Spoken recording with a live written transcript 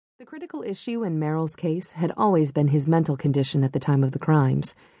The critical issue in Merrill's case had always been his mental condition at the time of the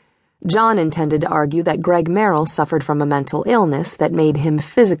crimes. John intended to argue that Greg Merrill suffered from a mental illness that made him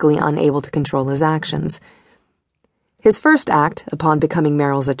physically unable to control his actions. His first act, upon becoming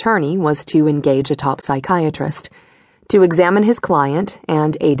Merrill's attorney, was to engage a top psychiatrist, to examine his client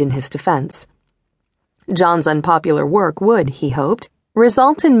and aid in his defense. John's unpopular work would, he hoped,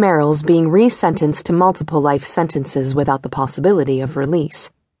 result in Merrill's being resentenced to multiple life sentences without the possibility of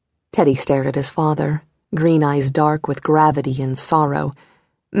release. Teddy stared at his father, green eyes dark with gravity and sorrow.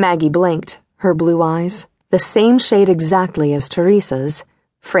 Maggie blinked, her blue eyes, the same shade exactly as Teresa's,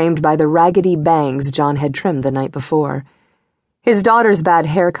 framed by the raggedy bangs John had trimmed the night before. His daughter's bad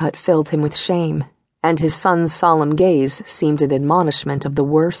haircut filled him with shame, and his son's solemn gaze seemed an admonishment of the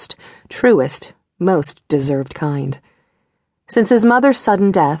worst, truest, most deserved kind. Since his mother's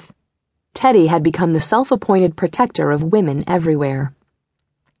sudden death, Teddy had become the self-appointed protector of women everywhere.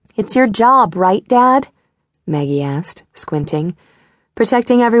 "It's your job, right, Dad?" Maggie asked, squinting.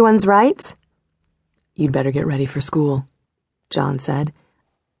 "Protecting everyone's rights?" "You'd better get ready for school," John said.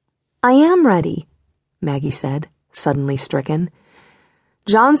 "I am ready," Maggie said, suddenly stricken.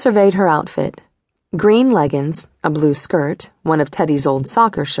 John surveyed her outfit. Green leggings, a blue skirt, one of Teddy's old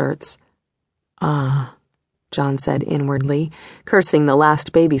soccer shirts. "Ah," John said inwardly, cursing the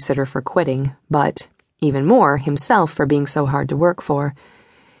last babysitter for quitting, but, even more, himself for being so hard to work for.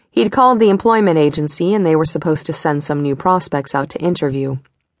 He'd called the employment agency and they were supposed to send some new prospects out to interview.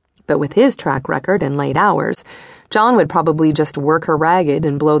 But with his track record and late hours, John would probably just work her ragged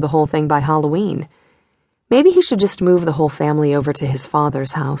and blow the whole thing by Halloween. Maybe he should just move the whole family over to his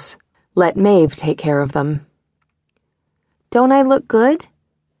father's house. Let Maeve take care of them. "Don't I look good?"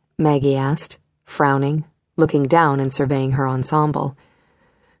 Maggie asked, frowning, looking down and surveying her ensemble.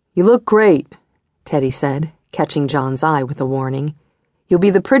 "You look great," Teddy said, catching John's eye with a warning. "You'll be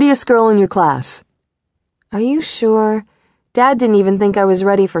the prettiest girl in your class." "Are you sure? Dad didn't even think I was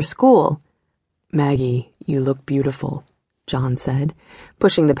ready for school." "Maggie, you look beautiful," John said,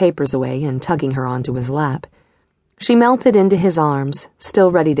 pushing the papers away and tugging her onto his lap. She melted into his arms,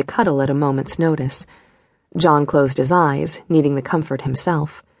 still ready to cuddle at a moment's notice. John closed his eyes, needing the comfort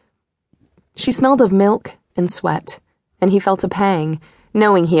himself. She smelled of milk and sweat, and he felt a pang,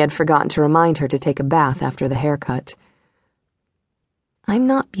 knowing he had forgotten to remind her to take a bath after the haircut. "I'm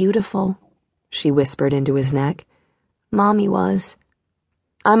not beautiful," she whispered into his neck. "Mommy was.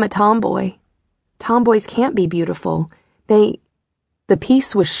 I'm a tomboy. Tomboys can't be beautiful. The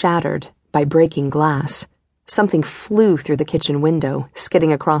peace was shattered by breaking glass. Something flew through the kitchen window,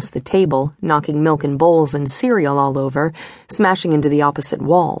 skidding across the table, knocking milk and bowls and cereal all over, smashing into the opposite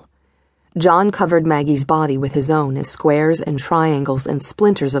wall. John covered Maggie's body with his own as squares and triangles and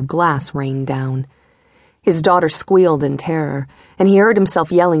splinters of glass rained down. His daughter squealed in terror, and he heard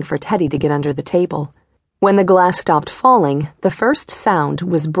himself yelling for Teddy to get under the table. When the glass stopped falling, the first sound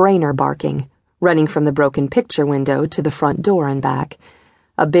was Brainer barking, running from the broken picture window to the front door and back.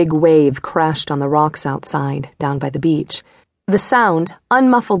 A big wave crashed on the rocks outside, down by the beach. The sound,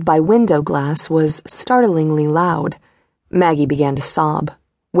 unmuffled by window glass, was startlingly loud. Maggie began to sob,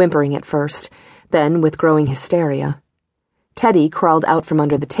 whimpering at first, then with growing hysteria. Teddy crawled out from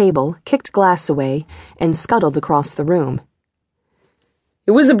under the table, kicked glass away, and scuttled across the room.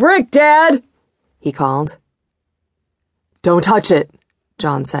 "It was a brick, Dad!" he called. "Don't touch it,"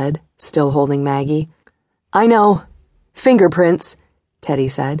 John said, still holding Maggie. "I know. Fingerprints," Teddy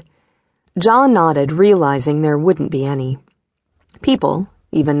said. John nodded, realizing there wouldn't be any. People,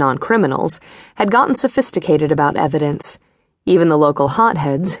 even non-criminals, had gotten sophisticated about evidence. Even the local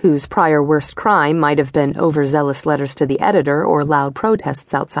hotheads, whose prior worst crime might have been overzealous letters to the editor or loud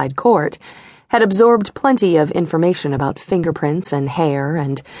protests outside court, had absorbed plenty of information about fingerprints and hair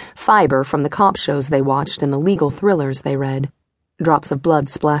and fiber from the cop shows they watched and the legal thrillers they read. Drops of blood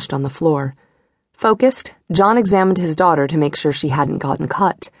splashed on the floor. Focused, John examined his daughter to make sure she hadn't gotten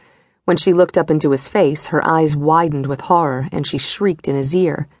cut. When she looked up into his face, her eyes widened with horror, and she shrieked in his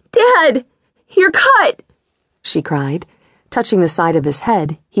ear. "Dad! You're cut!" she cried. Touching the side of his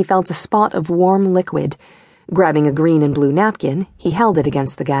head, he felt a spot of warm liquid. Grabbing a green and blue napkin, he held it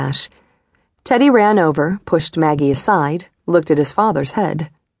against the gash. Teddy ran over, pushed Maggie aside, looked at his father's head.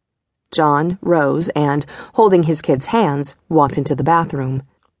 John rose and, holding his kid's hands, walked into the bathroom.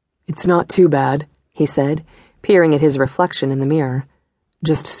 "It's not too bad," he said, peering at his reflection in the mirror.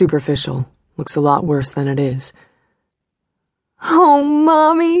 "Just superficial. Looks a lot worse than it is." "Oh,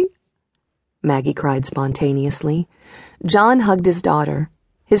 Mommy!" Maggie cried spontaneously. John hugged his daughter.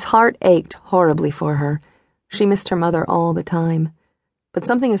 His heart ached horribly for her. She missed her mother all the time. But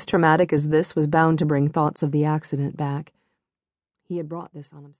something as traumatic as this was bound to bring thoughts of the accident back. He had brought this on himself.